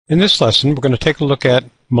In this lesson, we're going to take a look at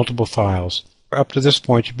multiple files. Up to this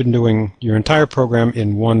point, you've been doing your entire program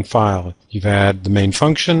in one file. You've had the main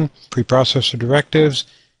function, preprocessor directives,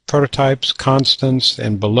 prototypes, constants,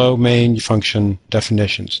 and below main function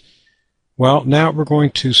definitions. Well, now we're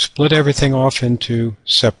going to split everything off into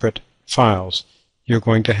separate files. You're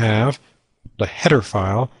going to have the header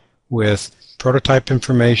file with prototype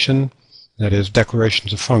information, that is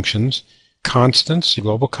declarations of functions, constants,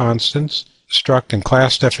 global constants, struct and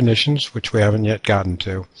class definitions, which we haven't yet gotten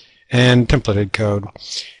to, and templated code.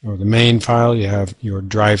 Or the main file, you have your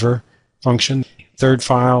driver function. Third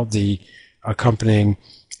file, the accompanying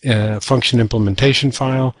function implementation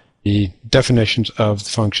file, the definitions of the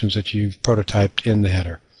functions that you've prototyped in the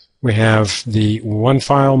header. We have the one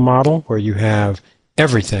file model where you have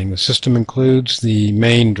everything. The system includes the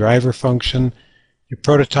main driver function, your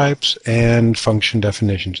prototypes, and function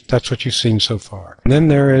definitions. That's what you've seen so far. And then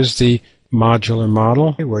there is the modular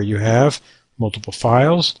model where you have multiple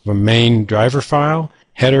files, a main driver file,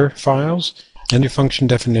 header files, and your function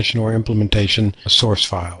definition or implementation source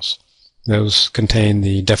files. Those contain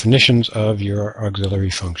the definitions of your auxiliary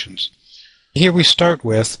functions. Here we start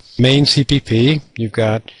with main CPP. You've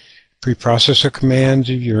got preprocessor commands.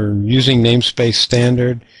 You're using namespace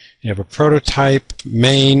standard. You have a prototype,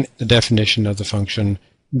 main, the definition of the function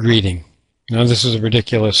greeting. Now this is a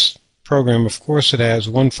ridiculous program. Of course it has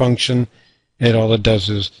one function. All it does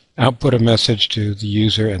is output a message to the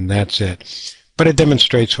user, and that's it. But it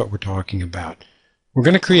demonstrates what we're talking about. We're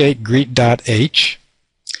going to create greet.h.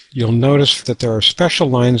 You'll notice that there are special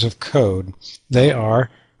lines of code. They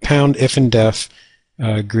are pound if and def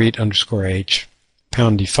greet_h,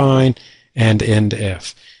 pound define, and end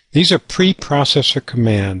if. These are preprocessor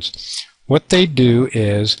commands. What they do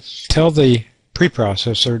is tell the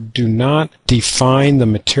preprocessor, do not define the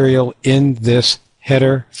material in this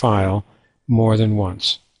header file more than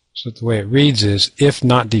once. So the way it reads is, if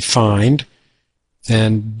not defined,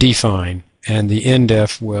 then define, and the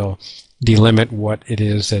end-if will delimit what it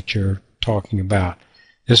is that you're talking about.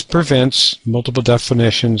 This prevents multiple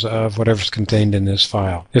definitions of whatever's contained in this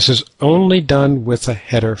file. This is only done with a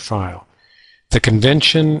header file. The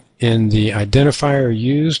convention in the identifier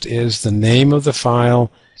used is the name of the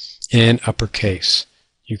file in uppercase.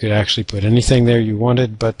 You could actually put anything there you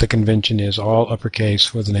wanted, but the convention is all uppercase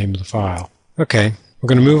for the name of the file. Okay, we're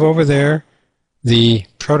going to move over there the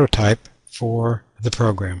prototype for the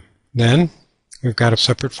program. Then we've got a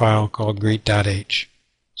separate file called greet.h.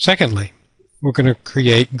 Secondly, we're going to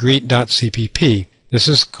create greet.cpp. This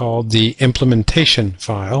is called the implementation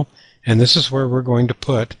file, and this is where we're going to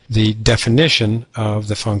put the definition of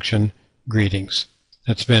the function greetings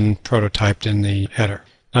that's been prototyped in the header.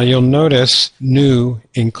 Now you'll notice new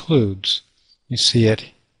includes. You see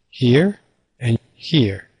it here and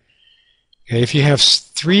here. Okay, if you have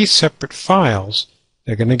three separate files,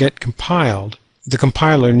 they're going to get compiled. The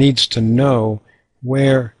compiler needs to know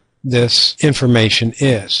where this information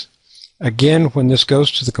is. Again, when this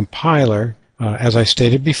goes to the compiler, as I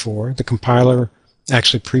stated before, the compiler,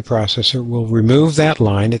 actually preprocessor, will remove that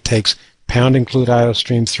line. It takes pound include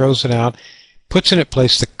IOStream, throws it out, puts in its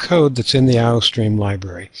place the code that's in the IOStream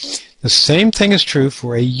library. The same thing is true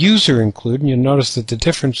for a user include, and you'll notice that the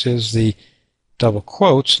difference is the double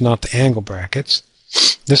quotes, not the angle brackets.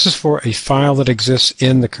 This is for a file that exists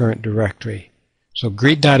in the current directory. So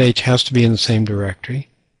greet.h has to be in the same directory.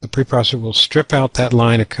 The preprocessor will strip out that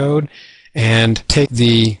line of code and take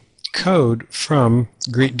the code from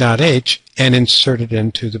greet.h and insert it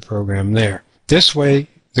into the program there. This way,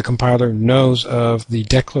 the compiler knows of the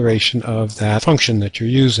declaration of that function that you're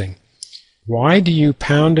using. Why do you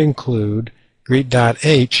pound include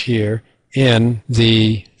greet.h here in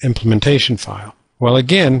the implementation file? Well,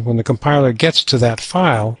 again, when the compiler gets to that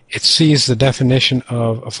file, it sees the definition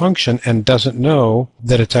of a function and doesn't know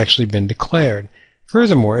that it's actually been declared.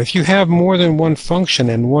 Furthermore, if you have more than one function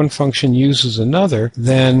and one function uses another,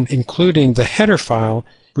 then including the header file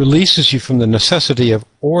releases you from the necessity of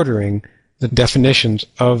ordering the definitions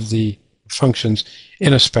of the functions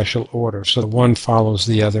in a special order. So one follows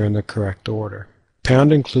the other in the correct order.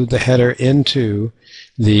 Pound include the header into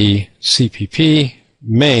the CPP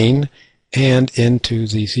main and into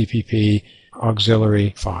the CPP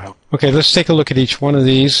auxiliary file. Okay, let's take a look at each one of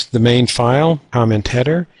these. The main file, comment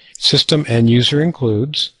header, system and user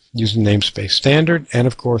includes, using namespace standard, and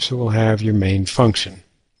of course it will have your main function.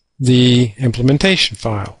 The implementation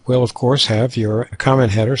file will of course have your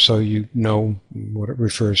comment header so you know what it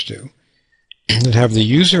refers to. It'll have the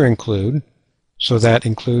user include, so that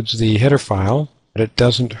includes the header file, but it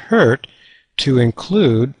doesn't hurt to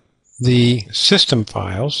include the system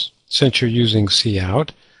files, since you're using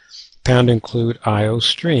cout, #include IO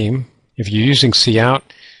stream. If you're using cout,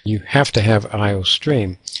 you have to have IO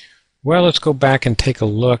stream. Well, let's go back and take a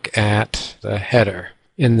look at the header.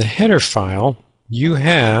 In the header file, you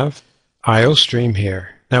have IO stream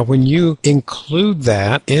here. Now, when you include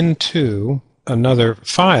that into another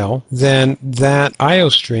file, then that IO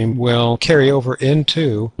stream will carry over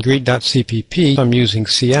into greet.cpp. I'm using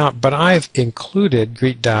cout, but I've included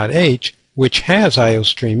greet.h, which has IO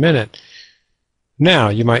stream in it. Now,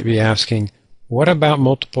 you might be asking, what about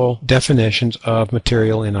multiple definitions of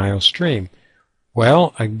material in IO stream?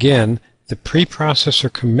 Well, again, the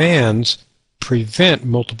preprocessor commands prevent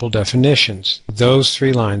multiple definitions. Those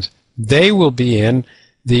 3 lines, they will be in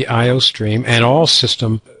the IO stream and all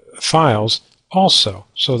system files also.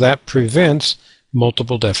 So that prevents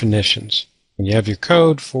multiple definitions. When you have your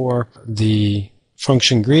code for the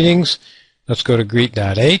function greetings, let's go to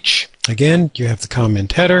greet.h. Again, you have the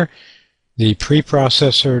comment header. The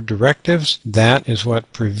preprocessor directives, that is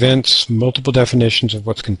what prevents multiple definitions of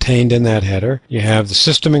what's contained in that header. You have the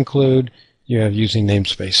system include, you have using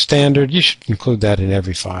namespace standard. You should include that in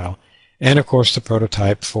every file. And of course the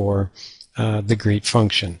prototype for the greet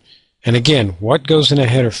function. And again, what goes in a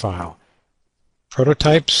header file?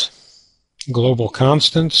 Prototypes, global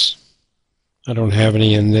constants. I don't have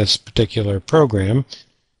any in this particular program.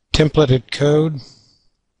 Templated code.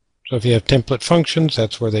 So if you have template functions,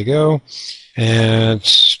 that's where they go. And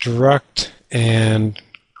struct and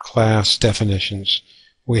class definitions.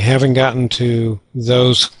 We haven't gotten to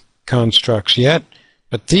those constructs yet,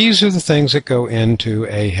 but these are the things that go into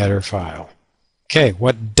a header file. Okay,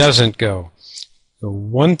 what doesn't go? The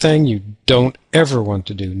one thing you don't ever want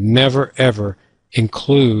to do, never ever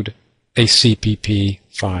include a CPP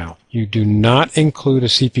file. You do not include a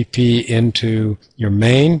CPP into your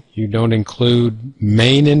main. You don't include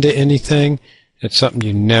main into anything. It's something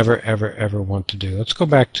you never, ever, ever want to do. Let's go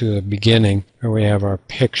back to the beginning where we have our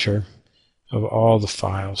picture of all the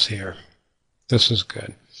files here. This is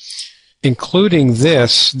good. Including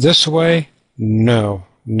this way? No,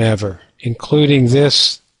 never. Including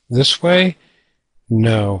this way?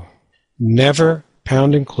 No. Never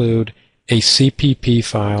 #include a CPP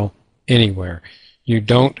file anywhere. You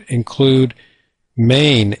don't include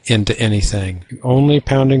main into anything. You only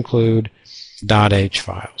 #include .h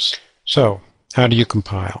files. So, how do you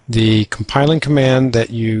compile? The compiling command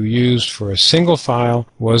that you used for a single file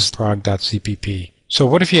was prog.cpp. So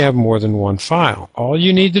what if you have more than one file? All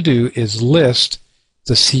you need to do is list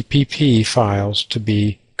the CPP files to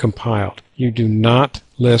be compiled. You do not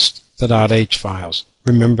list the .h files.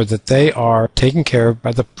 Remember that they are taken care of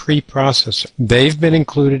by the preprocessor. They've been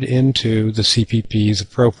included into the CPPs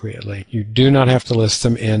appropriately. You do not have to list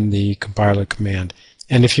them in the compiler command.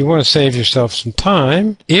 And if you want to save yourself some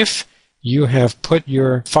time, if you have put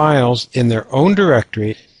your files in their own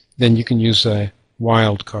directory, then you can use a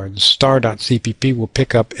wildcard. The star.cpp will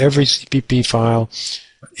pick up every CPP file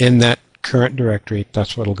in that current directory.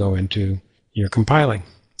 That's what will go into your compiling.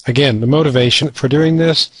 Again, the motivation for doing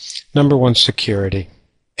this, number one, security.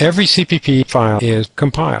 Every CPP file is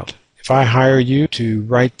compiled. If I hire you to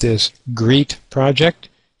write this greet project,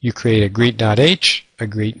 you create a greet.h, a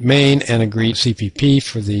greet main, and a greet CPP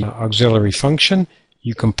for the auxiliary function.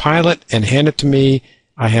 You compile it and hand it to me.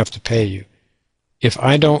 I have to pay you. If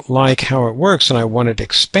I don't like how it works and I want it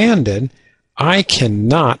expanded, I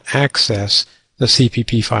cannot access the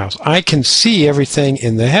CPP files. I can see everything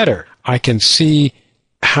in the header. I can see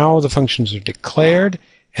how the functions are declared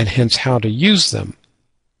and hence how to use them.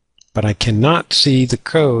 But I cannot see the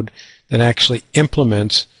code that actually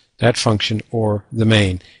implements that function or the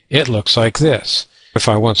main. It looks like this. If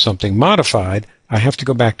I want something modified, I have to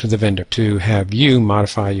go back to the vendor to have you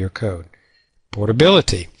modify your code.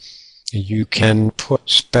 Portability. You can put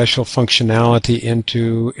special functionality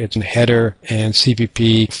into its header and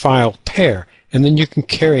CPP file pair, and then you can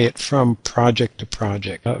carry it from project to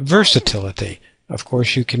project. Versatility. Of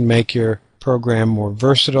course, you can make your program more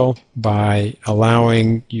versatile by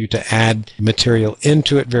allowing you to add material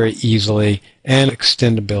into it very easily, and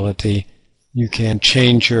extendability. You can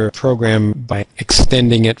change your program by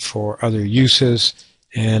extending it for other uses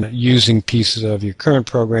and using pieces of your current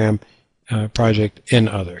program project in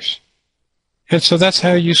others. And so that's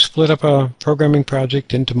how you split up a programming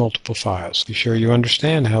project into multiple files. Be sure you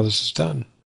understand how this is done.